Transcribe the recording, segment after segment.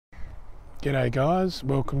G'day guys,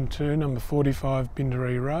 welcome to number 45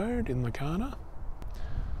 Bindaree Road in Legana.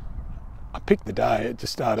 I picked the day, it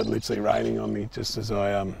just started literally raining on me just as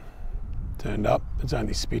I turned up. It's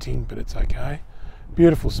only spitting, but it's okay.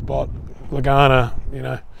 Beautiful spot.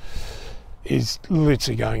 Legana, is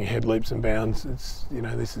literally going ahead leaps and bounds. It's,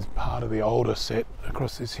 this is part of the older set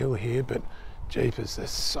across this hill here, but jeepers, there's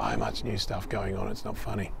so much new stuff going on, it's not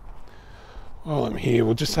funny. While I'm here,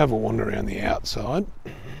 we'll just have a wander around the outside.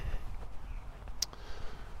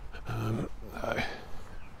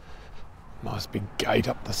 Nice big gate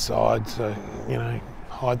up the side, so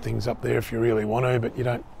hide things up there if you really want to, but you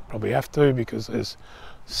don't probably have to because there's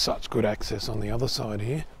such good access on the other side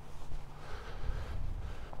here.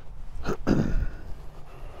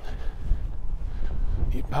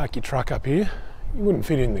 You'd park your truck up here. You wouldn't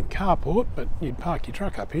fit in the carport, but you'd park your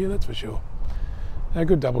truck up here, that's for sure. A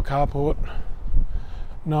good double carport,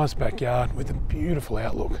 nice backyard with a beautiful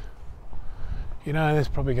outlook. There's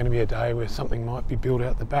probably going to be a day where something might be built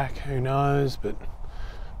out the back, who knows, but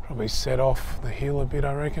probably set off the hill a bit,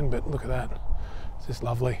 I reckon, but look at that. It's just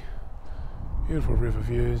lovely. Beautiful river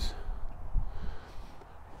views.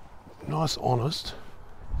 Nice, honest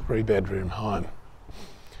 3-bedroom home.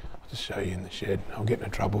 I'll just show you in the shed. I'll get into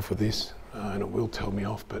trouble for this, and it will tell me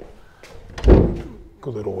off, but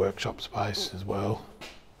good little workshop space as well,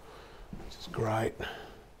 which is great.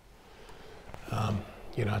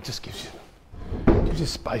 It just gives you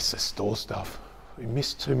space to store stuff. We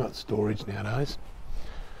miss too much storage nowadays.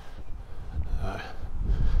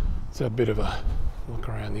 It's a bit of a look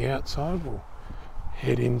around the outside. We'll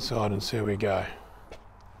head inside and see where we go.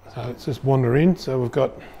 So let's just wander in. So we've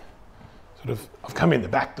got I've come in the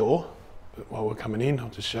back door, but while we're coming in, I'll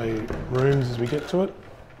just show you rooms as we get to it.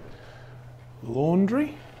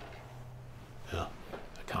 Laundry. Oh,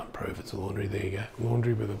 I can't prove it's a laundry. There you go.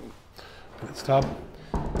 Laundry with its tub.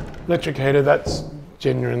 Electric heater, that's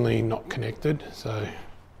genuinely not connected, so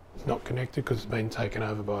it's not connected because it's been taken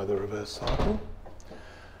over by the reverse cycle.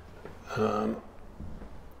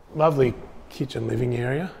 Lovely kitchen living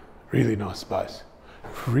area, really nice space,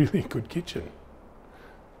 really good kitchen,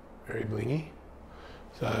 very blingy.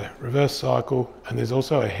 So reverse cycle, and there's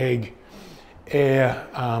also a HEG air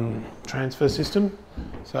transfer system,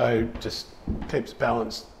 so just keeps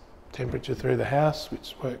balanced temperature through the house,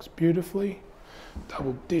 which works beautifully.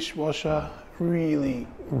 Double dishwasher, really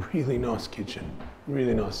nice kitchen,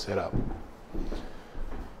 really nice setup.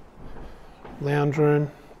 Lounge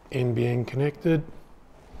room, NBN connected.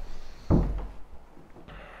 So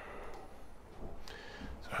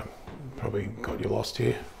probably got you lost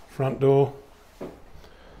here. Front door,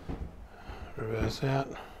 reverse out,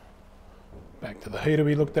 back to the heater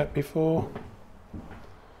we looked at before.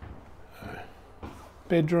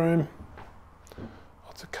 Bedroom,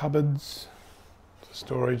 lots of cupboards.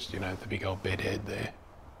 Storage, the big old bed head there.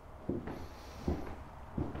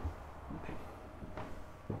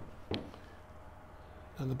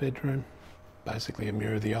 Another bedroom, basically a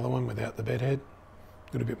mirror of the other one without the bed head.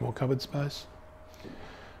 Got a bit more cupboard space.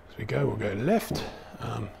 As we go, we'll go left.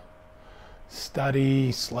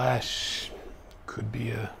 Study slash, could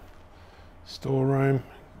be a storeroom,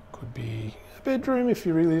 could be a bedroom if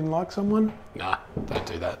you really didn't like someone. Nah, don't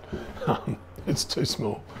do that. It's too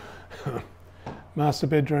small. Master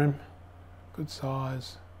bedroom, good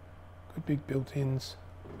size, good big built-ins,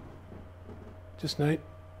 just neat,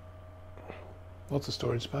 lots of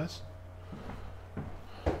storage space.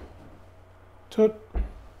 Toot,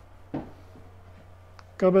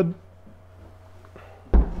 cupboard,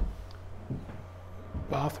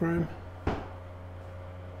 bathroom,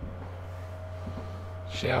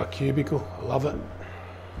 shower cubicle, I love it.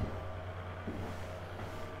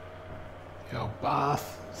 The old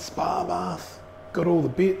bath, spa bath. Got all the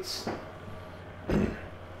bits.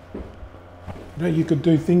 You could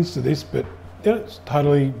do things to this, but it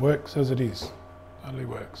totally works as it is. Totally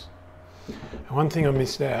works. And one thing I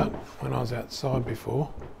missed out when I was outside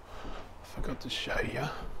before, I forgot to show you.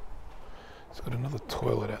 It's got another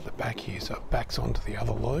toilet out the back here, so it backs onto the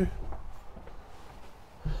other loo.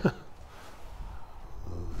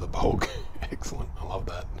 The bog, excellent. I love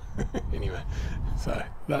that. Anyway, so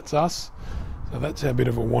that's us. So that's our bit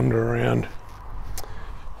of a wander around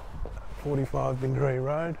 45 Bindaree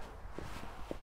Road.